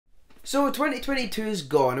So 2022 is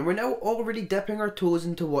gone and we're now already dipping our toes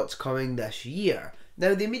into what's coming this year.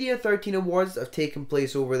 Now the Media13 Awards that have taken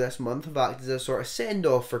place over this month have acted as a sort of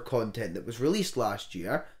send-off for content that was released last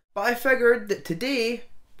year, but I figured that today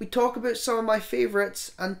we talk about some of my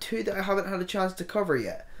favourites and two that I haven't had a chance to cover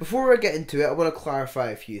yet. Before I get into it, I want to clarify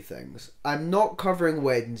a few things. I'm not covering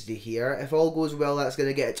Wednesday here. If all goes well, that's going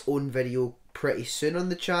to get its own video pretty soon on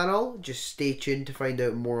the channel. Just stay tuned to find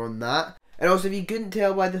out more on that. And also, if you couldn't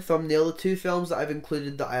tell by the thumbnail, the two films that I've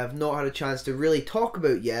included that I have not had a chance to really talk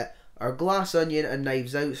about yet are Glass Onion: A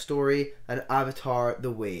Knives Out Story and Avatar: The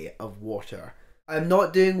Way of Water. I'm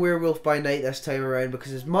not doing Werewolf by Night this time around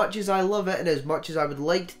because as much as I love it and as much as I would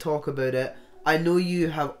like to talk about it, I know you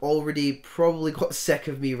have already probably got sick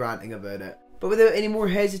of me ranting about it. But without any more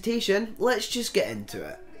hesitation, let's just get into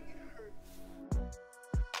it.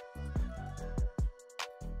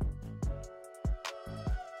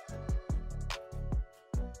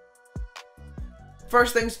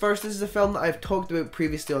 First things first, this is a film that I've talked about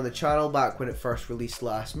previously on the channel back when it first released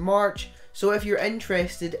last March, so if you're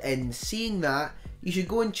interested in seeing that, you should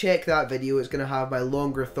go and check that video. It's going to have my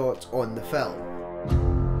longer thoughts on the film.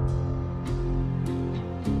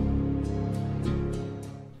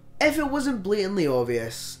 If it wasn't blatantly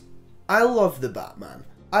obvious, I love the Batman.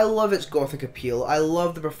 I love its gothic appeal, I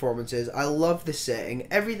love the performances, I love the setting,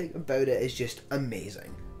 everything about it is just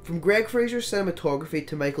amazing. From Greg Fraser's cinematography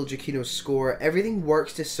to Michael Giacchino's score, everything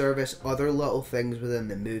works to service other little things within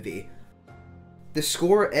the movie. The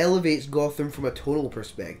score elevates Gotham from a tonal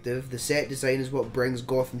perspective, the set design is what brings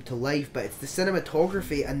Gotham to life, but it's the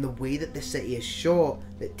cinematography and the way that the city is shot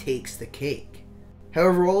that takes the cake.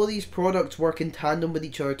 However, all of these products work in tandem with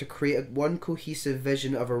each other to create one cohesive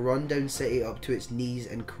vision of a rundown city up to its knees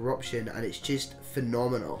in corruption, and it's just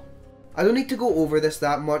phenomenal. I don't need to go over this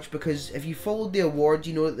that much because if you followed the awards,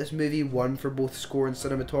 you know that this movie won for both score and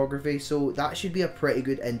cinematography, so that should be a pretty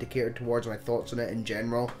good indicator towards my thoughts on it in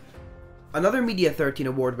general. Another Media13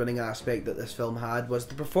 award-winning aspect that this film had was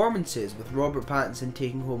the performances, with Robert Pattinson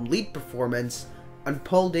taking home lead performance and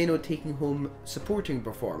Paul Dano taking home supporting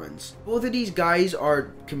performance. Both of these guys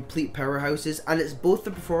are complete powerhouses, and it's both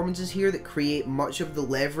the performances here that create much of the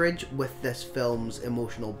leverage with this film's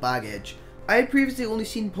emotional baggage. I had previously only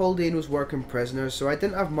seen Paul Dano's work in Prisoners, so I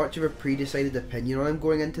didn't have much of a pre-decided opinion on him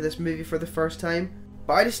going into this movie for the first time,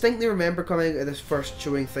 but I distinctly remember coming out of this first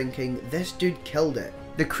showing thinking, this dude killed it.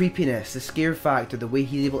 The creepiness, the scare factor, the way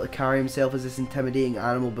he's able to carry himself as this intimidating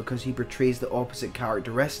animal because he portrays the opposite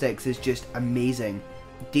characteristics is just amazing.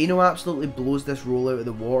 Dano absolutely blows this role out of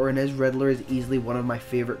the water, and his Riddler is easily one of my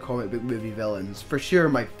favourite comic book movie villains, for sure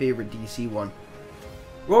my favourite DC one.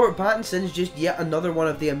 Robert Pattinson is just yet another one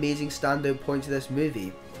of the amazing standout points of this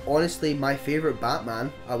movie. Honestly, my favourite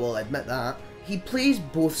Batman, I will admit that. He plays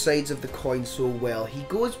both sides of the coin so well. He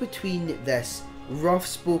goes between this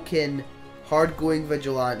rough-spoken, hard-going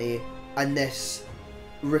vigilante and this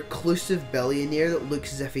reclusive billionaire that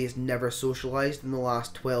looks as if he has never socialised in the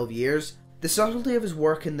last 12 years. The subtlety of his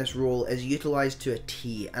work in this role is utilised to a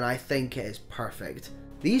T, and I think it is perfect.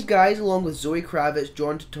 These guys, along with Zoe Kravitz,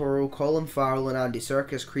 John Turturro, Colin Farrell and Andy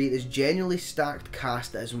Serkis, create this genuinely stacked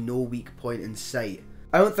cast that has no weak point in sight.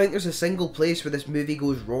 I don't think there's a single place where this movie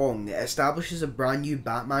goes wrong. It establishes a brand new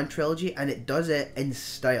Batman trilogy, and it does it in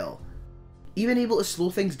style. Even able to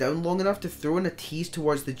slow things down long enough to throw in a tease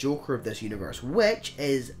towards the Joker of this universe, which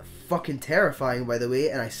is fucking terrifying by the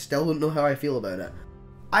way, and I still don't know how I feel about it.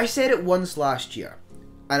 I said it once last year,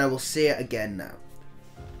 and I will say it again now.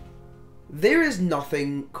 There is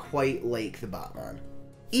nothing quite like the Batman.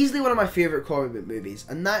 Easily one of my favourite comic book movies,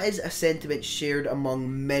 and that is a sentiment shared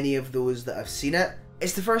among many of those that have seen it.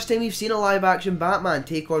 It's the first time we've seen a live action Batman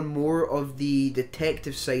take on more of the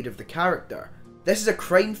detective side of the character. This is a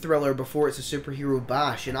crime thriller before it's a superhero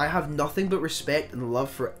bash, and I have nothing but respect and love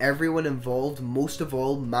for everyone involved, most of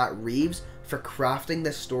all Matt Reeves, for crafting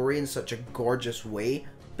this story in such a gorgeous way.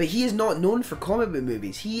 But he is not known for comic book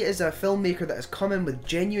movies. He is a filmmaker that has come in with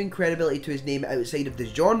genuine credibility to his name outside of the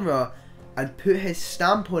genre and put his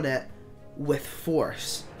stamp on it with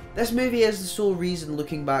force. This movie is the sole reason,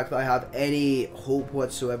 looking back, that I have any hope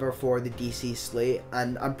whatsoever for the DC slate,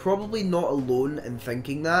 and I'm probably not alone in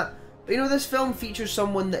thinking that. But you know, this film features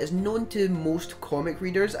someone that is known to most comic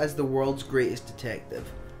readers as the world's greatest detective.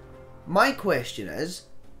 My question is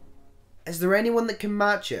there anyone that can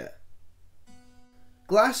match it?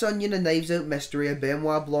 Glass Onion: A Knives Out Mystery, a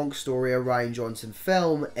Benoit Blanc story, a Rian Johnson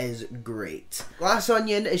film, is great. Glass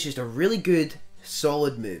Onion is just a really good,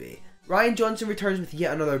 solid movie. Rian Johnson returns with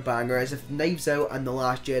yet another banger, as if Knives Out and The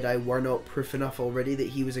Last Jedi were not proof enough already that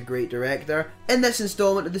he was a great director. In this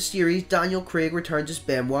installment of the series, Daniel Craig returns as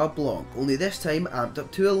Benoit Blanc, only this time amped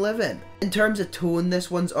up to 11. In terms of tone, this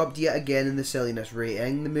one's upped yet again in the silliness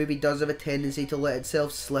rating. The movie does have a tendency to let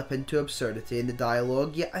itself slip into absurdity in the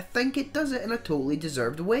dialogue, yet I think it does it in a totally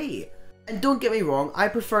deserved way. And don't get me wrong, I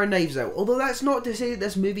prefer Knives Out, although that's not to say that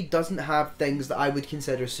this movie doesn't have things that I would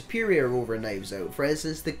consider superior over Knives Out. For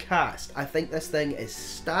instance, the cast. I think this thing is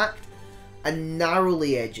stacked and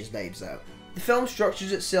narrowly edges Knives Out. The film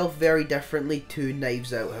structures itself very differently to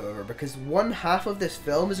Knives Out, however, because one half of this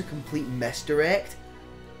film is a complete misdirect,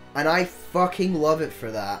 and I fucking love it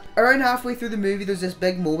for that. Around halfway through the movie there's this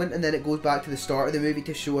big moment, and then it goes back to the start of the movie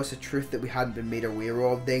to show us a truth that we hadn't been made aware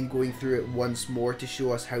of, then going through it once more to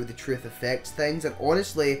show us how the truth affects things, and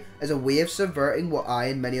honestly, as a way of subverting what I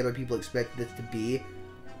and many other people expected it to be,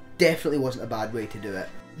 definitely wasn't a bad way to do it.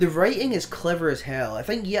 The writing is clever as hell. I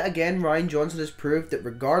think yet again Rian Johnson has proved that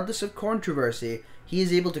regardless of controversy, he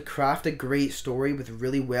is able to craft a great story with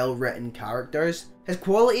really well written characters. His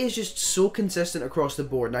quality is just so consistent across the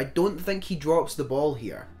board, and I don't think he drops the ball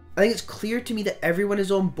here. I think it's clear to me that everyone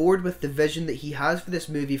is on board with the vision that he has for this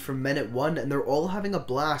movie from minute one, and they're all having a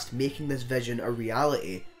blast making this vision a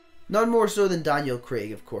reality. None more so than Daniel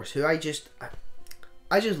Craig, of course, who I just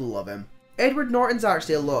love him. Edward Norton's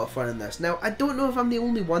actually a lot of fun in this. Now, I don't know if I'm the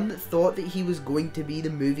only one that thought that he was going to be the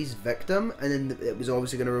movie's victim, and then it was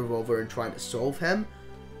obviously going to revolve around trying to solve him.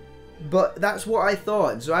 But that's what I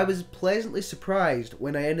thought, and so I was pleasantly surprised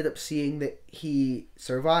when I ended up seeing that he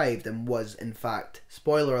survived and was, in fact,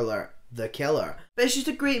 spoiler alert, the killer. But it's just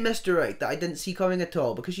a great misdirect that I didn't see coming at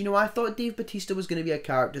all, because, you know, I thought Dave Bautista was going to be a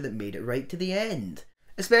character that made it right to the end.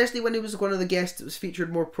 Especially when he was one of the guests that was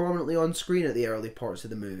featured more prominently on screen at the early parts of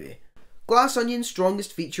the movie. Glass Onion's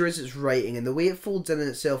strongest feature is its writing and the way it folds in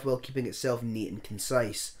itself while keeping itself neat and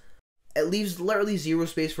concise. It leaves literally zero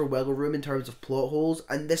space for wiggle room in terms of plot holes,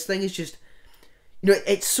 and this thing is just, you know,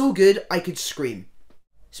 it's so good I could scream.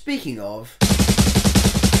 Speaking of...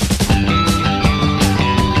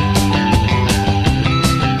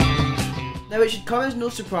 Now, it should come as no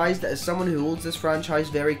surprise that as someone who holds this franchise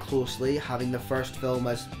very closely, having the first film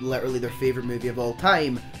as literally their favourite movie of all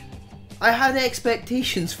time, I had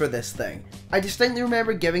expectations for this thing. I distinctly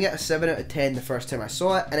remember giving it a 7 out of 10 the first time I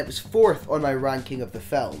saw it, and it was 4th on my ranking of the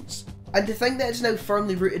films. And to think that it's now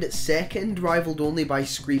firmly rooted at 2nd, rivaled only by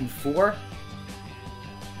Scream 4,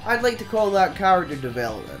 I'd like to call that character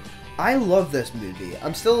development. I love this movie.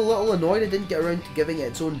 I'm still a little annoyed I didn't get around to giving it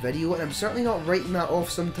its own video, and I'm certainly not writing that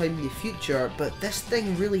off sometime in the future, but this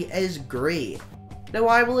thing really is great. Now,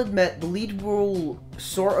 I will admit, the lead role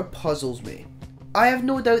sort of puzzles me. I have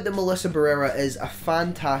no doubt that Melissa Barrera is a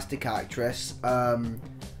fantastic actress.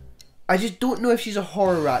 I just don't know if she's a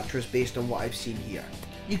horror actress based on what I've seen here.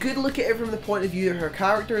 You could look at it from the point of view that her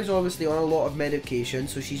character is obviously on a lot of medication,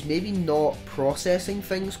 so she's maybe not processing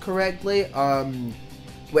things correctly,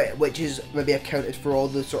 which is maybe accounted for all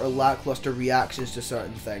the sort of lackluster reactions to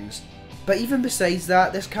certain things. But even besides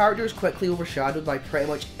that, this character is quickly overshadowed by pretty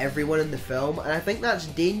much everyone in the film, and I think that's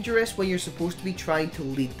dangerous when you're supposed to be trying to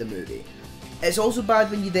lead the movie. It's also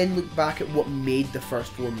bad when you then look back at what made the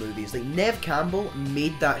first 4 movies. Like, Neve Campbell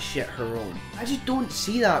made that shit her own. I just don't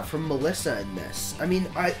see that from Melissa in this. I mean,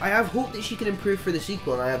 I have hope that she can improve for the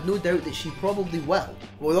sequel, and I have no doubt that she probably will.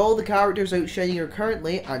 With all the characters outshining her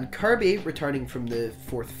currently, and Kirby returning from the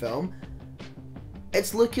 4th film,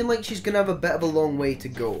 it's looking like she's going to have a bit of a long way to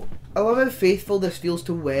go. I love how faithful this feels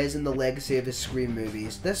to Wes and the legacy of his Scream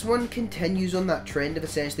movies. This one continues on that trend of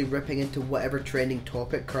essentially ripping into whatever trending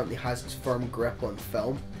topic currently has its firm grip on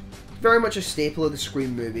film. It's very much a staple of the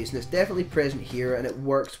Scream movies, and it's definitely present here, and it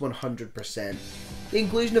works 100%. The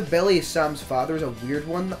inclusion of Billy as Sam's father is a weird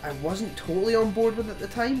one that I wasn't totally on board with at the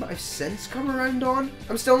time, but I've since come around on.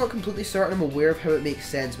 I'm still not completely certain I'm aware of how it makes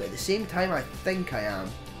sense, but at the same time I think I am.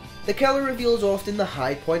 The killer reveal is often the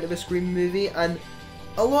high point of a Scream movie, and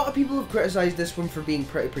a lot of people have criticised this one for being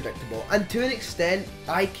pretty predictable, and to an extent,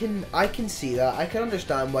 I can see that. I can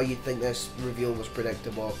understand why you'd think this reveal was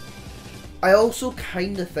predictable. I also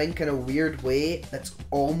kind of think, in a weird way, that's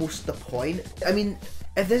almost the point. I mean,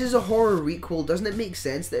 if this is a horror requel, doesn't it make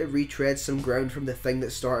sense that it retreads some ground from the thing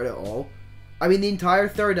that started it all? I mean, the entire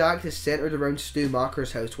third act is centred around Stu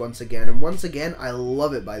Macher's house once again, and once again, I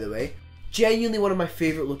love it, by the way. Genuinely one of my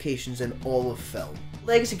favourite locations in all of film.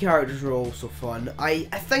 Legacy characters are also fun. I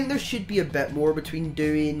think there should be a bit more between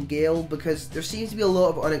Dewey and Gale, because there seems to be a lot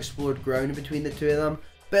of unexplored ground between the two of them.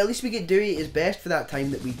 but at least we get Dewey at his best for that time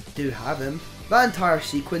that we do have him. That entire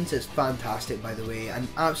sequence is fantastic, by the way, an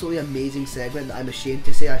absolutely amazing segment that I'm ashamed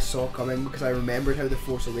to say I saw coming because I remembered how The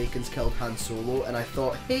Force Awakens killed Han Solo, and I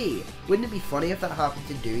thought, hey, wouldn't it be funny if that happened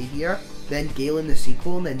to Dewey here, then Gale in the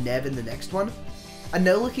sequel, and then Nev in the next one? And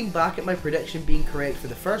now looking back at my prediction being correct for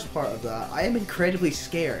the first part of that, I am incredibly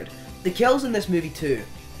scared. The kills in this movie too,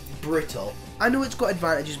 brutal. I know it's got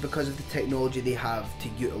advantages because of the technology they have to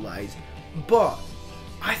utilise, but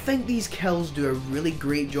I think these kills do a really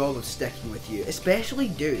great job of sticking with you, especially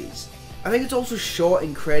Dewey's. I think it's also shot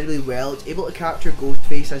incredibly well. It's able to capture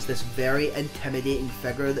Ghostface as this very intimidating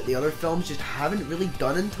figure that the other films just haven't really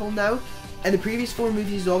done until now. In the previous 4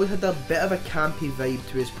 movies he's always had a bit of a campy vibe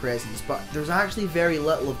to his presence, but there's actually very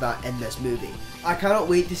little of that in this movie. I cannot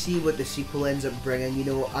wait to see what the sequel ends up bringing. You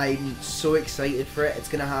know, I'm so excited for it. It's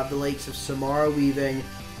going to have the likes of Samara Weaving,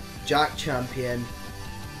 Jack Champion.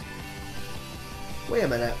 Wait a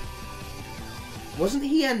minute. Wasn't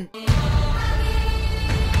he in...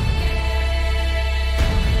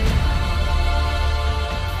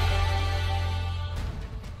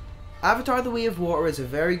 Avatar: The Way of Water is a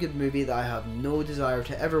very good movie that I have no desire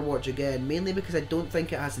to ever watch again, mainly because I don't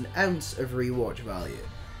think it has an ounce of rewatch value.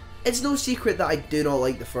 It's no secret that I do not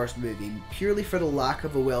like the first movie, purely for the lack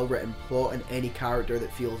of a well-written plot and any character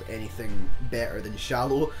that feels anything better than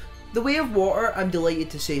shallow. The Way of Water, I'm delighted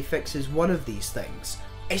to say, fixes one of these things.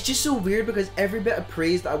 It's just so weird because every bit of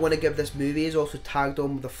praise that I want to give this movie is also tagged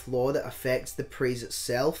on with a flaw that affects the praise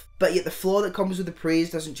itself, but yet the flaw that comes with the praise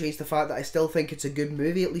doesn't change the fact that I still think it's a good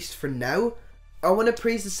movie, at least for now. I want to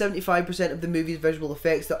praise the 75% of the movie's visual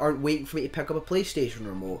effects that aren't waiting for me to pick up a PlayStation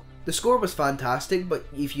remote. The score was fantastic, but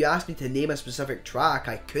if you asked me to name a specific track,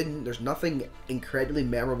 I couldn't. There's nothing incredibly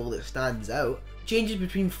memorable that stands out. Changes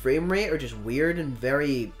between frame rate are just weird and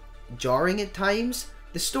very jarring at times.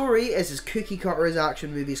 The story is as cookie cutter as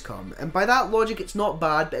action movies come, and by that logic it's not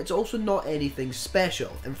bad, but it's also not anything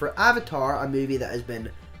special. And for Avatar, a movie that has been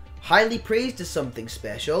highly praised as something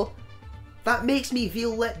special, that makes me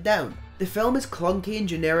feel let down. The film is clunky and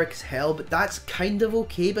generic as hell, but that's kind of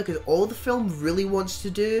okay because all the film really wants to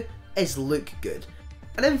do is look good.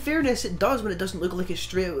 And in fairness, it does when it doesn't look like it's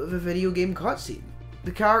straight out of a video game cutscene.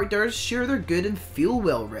 The characters, sure, they're good and feel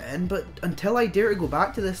well written, but until I dare to go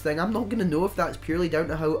back to this thing, I'm not going to know if that's purely down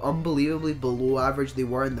to how unbelievably below average they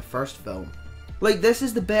were in the first film. Like, this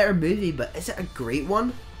is the better movie, but is it a great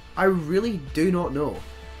one? I really do not know.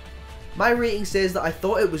 My rating says that I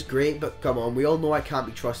thought it was great, but come on, we all know I can't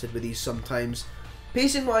be trusted with these sometimes.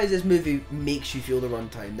 Pacing wise, this movie makes you feel the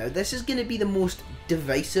runtime. Now, this is going to be the most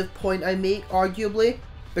divisive point I make, arguably,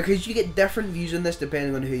 because you get different views on this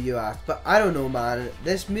depending on who you ask, but I don't know, man.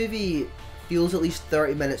 This movie feels at least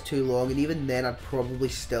 30 minutes too long, and even then I'd probably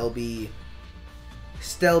still be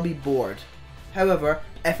bored. However,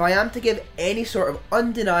 if I am to give any sort of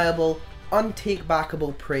undeniable,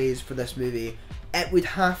 untakebackable praise for this movie, it would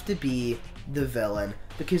have to be the villain,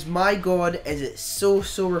 because my god, is it so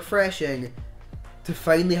refreshing to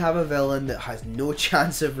finally have a villain that has no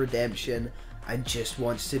chance of redemption and just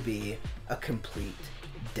wants to be a complete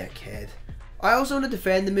dickhead. I also want to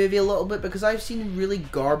defend the movie a little bit because I've seen really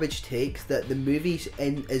garbage takes that the movie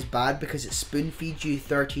is bad because it spoon feeds you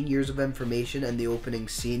 13 years of information in the opening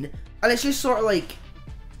scene, and it's just sort of like,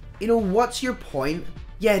 you know, what's your point?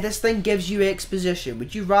 Yeah, this thing gives you exposition.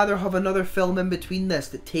 Would you rather have another film in between this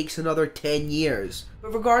that takes another 10 years?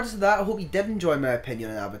 But regardless of that, I hope you did enjoy my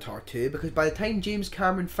opinion on Avatar 2, because by the time James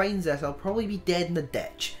Cameron finds this, I'll probably be dead in the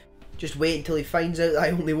ditch. Just wait until he finds out that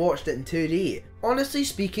I only watched it in 2D. Honestly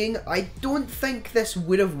speaking, I don't think this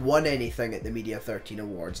would have won anything at the Media13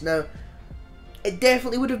 Awards. Now, it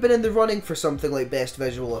definitely would have been in the running for something like Best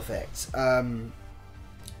Visual Effects,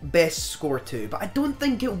 Best Score too, but I don't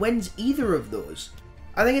think it wins either of those.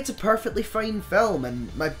 I think it's a perfectly fine film,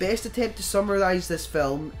 and my best attempt to summarise this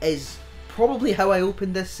film is probably how I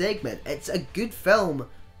opened this segment. It's a good film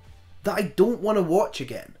that I don't want to watch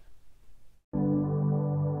again.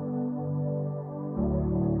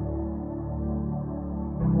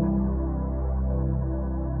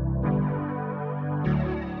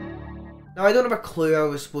 Now, I don't have a clue how I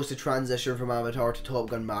was supposed to transition from Avatar to Top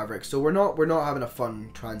Gun Maverick, so we're not having a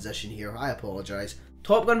fun transition here. I apologise.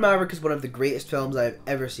 Top Gun Maverick is one of the greatest films I have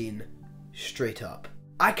ever seen, straight up.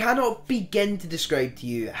 I cannot begin to describe to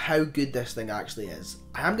you how good this thing actually is.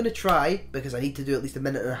 I am going to try, because I need to do at least a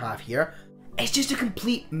minute and a half here. It's just a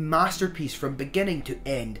complete masterpiece from beginning to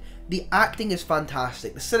end. The acting is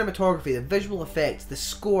fantastic, the cinematography, the visual effects, the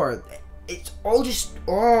score, it's all just,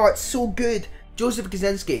 oh, it's so good. Joseph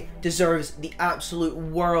Kosinski deserves the absolute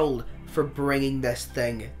world for bringing this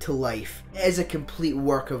thing to life. It is a complete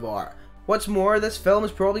work of art. What's more, this film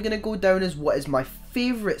is probably going to go down as what is my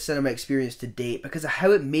favourite cinema experience to date because of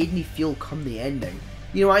how it made me feel come the ending.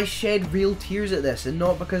 You know, I shed real tears at this, and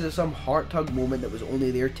not because of some heart-tug moment that was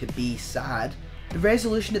only there to be sad. The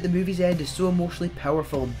resolution at the movie's end is so emotionally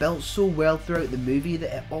powerful and built so well throughout the movie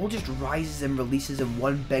that it all just rises and releases in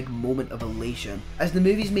one big moment of elation. As the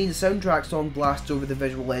movie's main soundtrack song blasts over the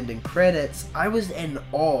visual ending credits, I was in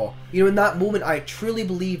awe. You know, in that moment I truly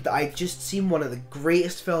believed that I'd just seen one of the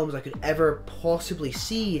greatest films I could ever possibly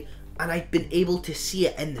see, and I'd been able to see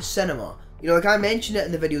it in the cinema. You know, like I mentioned it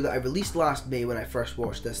in the video that I released last May when I first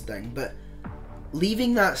watched this thing, but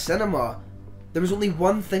leaving that cinema, there was only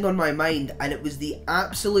one thing on my mind, and it was the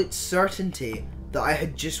absolute certainty that I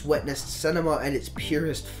had just witnessed cinema in its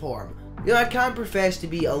purest form. You know, I can't profess to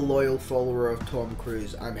be a loyal follower of Tom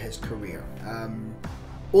Cruise and his career.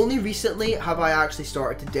 Only recently have I actually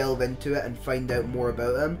started to delve into it and find out more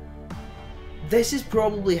about him. This is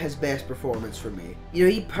probably his best performance for me. You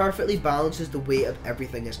know, he perfectly balances the weight of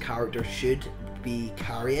everything his character should be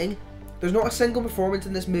carrying. There's not a single performance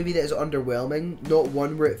in this movie that is underwhelming, not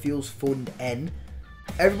one where it feels phoned in.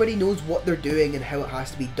 Everybody knows what they're doing and how it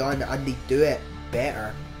has to be done, and they do it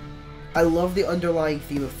better. I love the underlying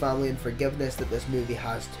theme of family and forgiveness that this movie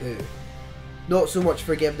has too. Not so much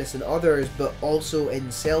forgiveness in others, but also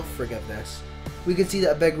in self-forgiveness. We can see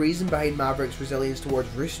that a big reason behind Maverick's resilience towards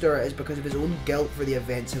Rooster is because of his own guilt for the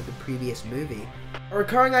events of the previous movie. A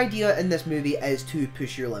recurring idea in this movie is to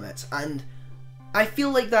push your limits, and I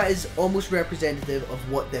feel like that is almost representative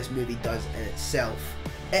of what this movie does in itself.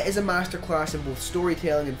 It is a masterclass in both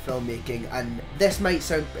storytelling and filmmaking, and this might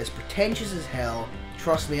sound as pretentious as hell,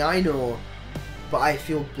 trust me, I know, but I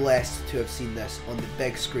feel blessed to have seen this on the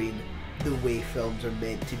big screen the way films are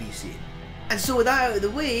meant to be seen. And so with that out of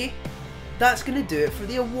the way, that's going to do it for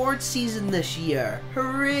the awards season this year.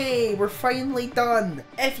 Hooray! We're finally done!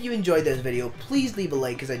 If you enjoyed this video, please leave a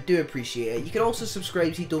like because I do appreciate it. You can also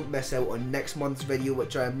subscribe so you don't miss out on next month's video,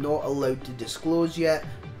 which I am not allowed to disclose yet.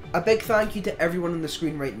 A big thank you to everyone on the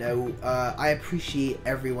screen right now. I appreciate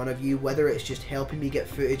every one of you, whether it's just helping me get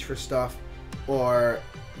footage for stuff or,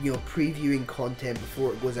 you know, previewing content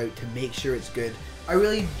before it goes out to make sure it's good. I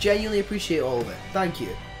really genuinely appreciate all of it. Thank you.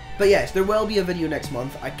 But yes, there will be a video next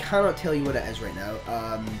month. I cannot tell you what it is right now.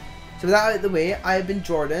 So with that out of the way, I have been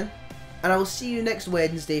Jordan, and I will see you next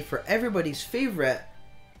Wednesday for everybody's favourite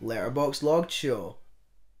Letterboxd Logged show.